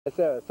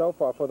Sarah, so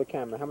far for the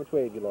camera, how much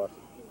weight have you lost?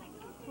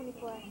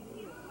 24.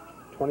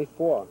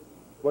 24?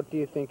 What do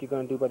you think you're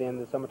going to do by the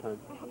end of the summertime?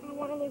 I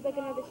want to lose like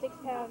another 6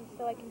 pounds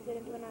so I can fit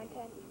into a 9-10.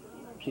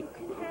 You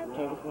can have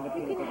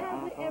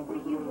whatever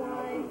you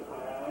want,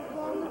 as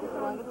long as it's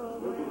on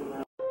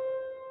program.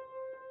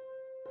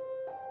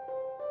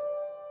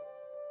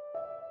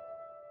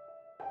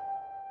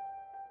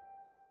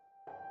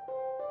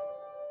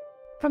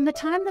 From the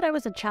time that I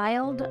was a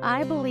child,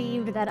 I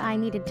believed that I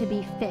needed to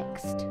be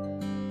fixed,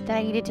 that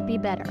I needed to be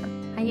better,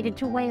 I needed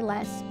to weigh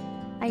less,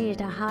 I needed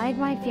to hide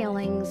my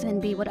feelings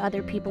and be what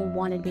other people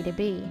wanted me to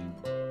be.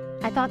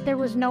 I thought there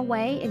was no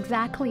way,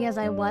 exactly as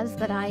I was,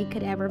 that I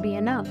could ever be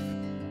enough.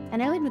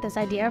 And I lived with this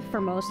idea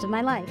for most of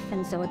my life,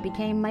 and so it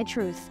became my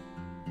truth.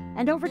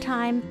 And over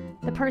time,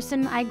 the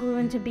person I grew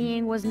into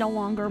being was no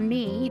longer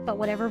me, but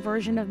whatever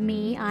version of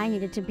me I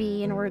needed to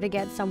be in order to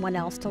get someone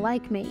else to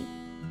like me.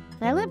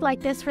 And I lived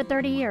like this for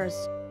 30 years,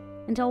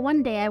 until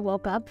one day I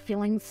woke up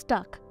feeling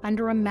stuck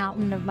under a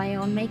mountain of my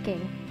own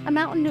making, a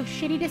mountain of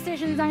shitty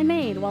decisions I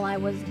made while I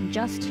was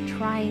just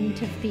trying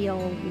to feel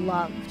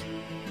loved.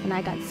 And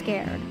I got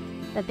scared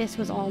that this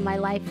was all my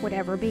life would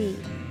ever be.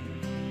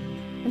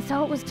 And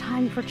so it was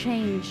time for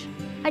change.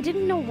 I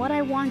didn't know what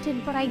I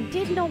wanted, but I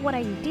did know what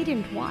I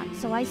didn't want,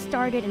 so I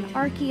started an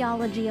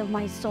archaeology of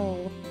my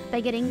soul by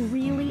getting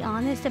really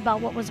honest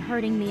about what was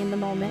hurting me in the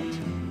moment.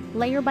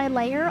 Layer by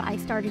layer, I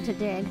started to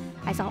dig.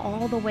 I saw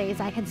all the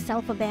ways I had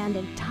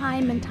self-abandoned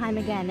time and time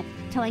again,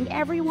 telling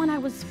everyone I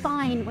was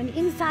fine when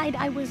inside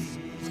I was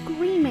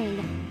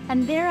screaming.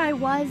 And there I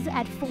was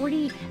at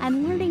 40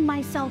 and learning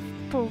myself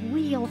for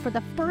real for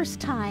the first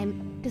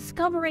time,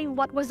 discovering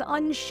what was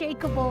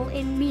unshakable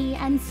in me,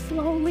 and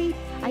slowly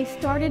I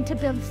started to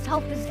build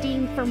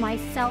self-esteem for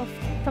myself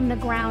from the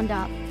ground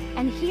up.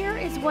 And here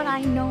is what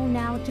I know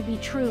now to be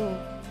true.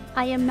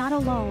 I am not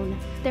alone.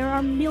 There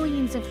are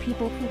millions of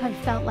people who have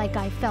felt like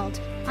I felt.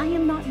 I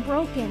am not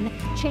broken.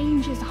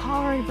 Change is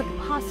hard but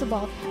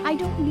possible. I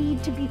don't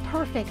need to be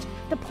perfect.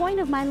 The point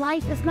of my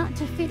life is not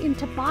to fit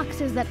into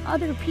boxes that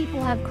other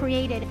people have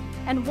created.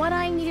 And what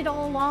I needed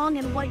all along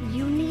and what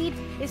you need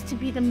is to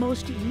be the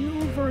most you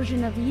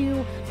version of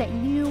you that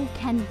you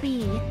can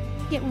be.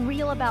 Get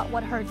real about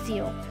what hurts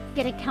you.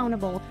 Get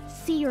accountable.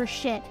 See your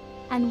shit.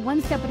 And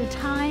one step at a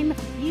time,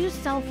 use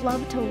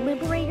self-love to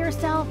liberate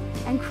yourself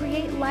and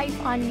create life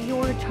on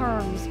your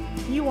terms.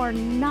 You are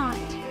not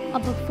a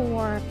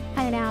before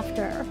and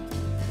after.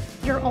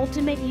 Your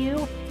ultimate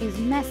you is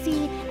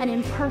messy and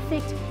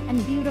imperfect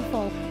and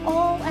beautiful,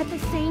 all at the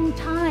same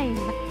time.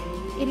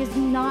 It is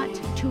not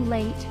too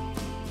late.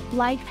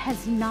 Life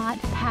has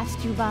not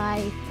passed you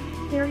by.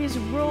 There is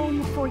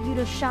room for you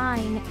to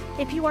shine.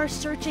 If you are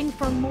searching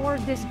for more,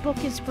 this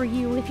book is for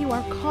you. If you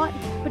are caught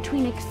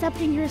between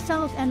accepting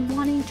yourself and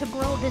wanting to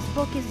grow, this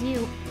book is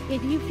you.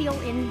 If you feel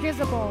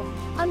invisible,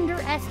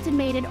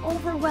 underestimated,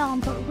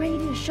 overwhelmed, but ready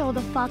to show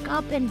the fuck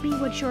up and be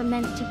what you're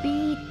meant to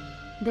be,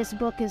 this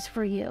book is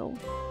for you.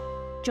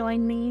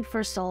 Join me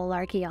for Soul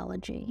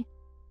Archaeology.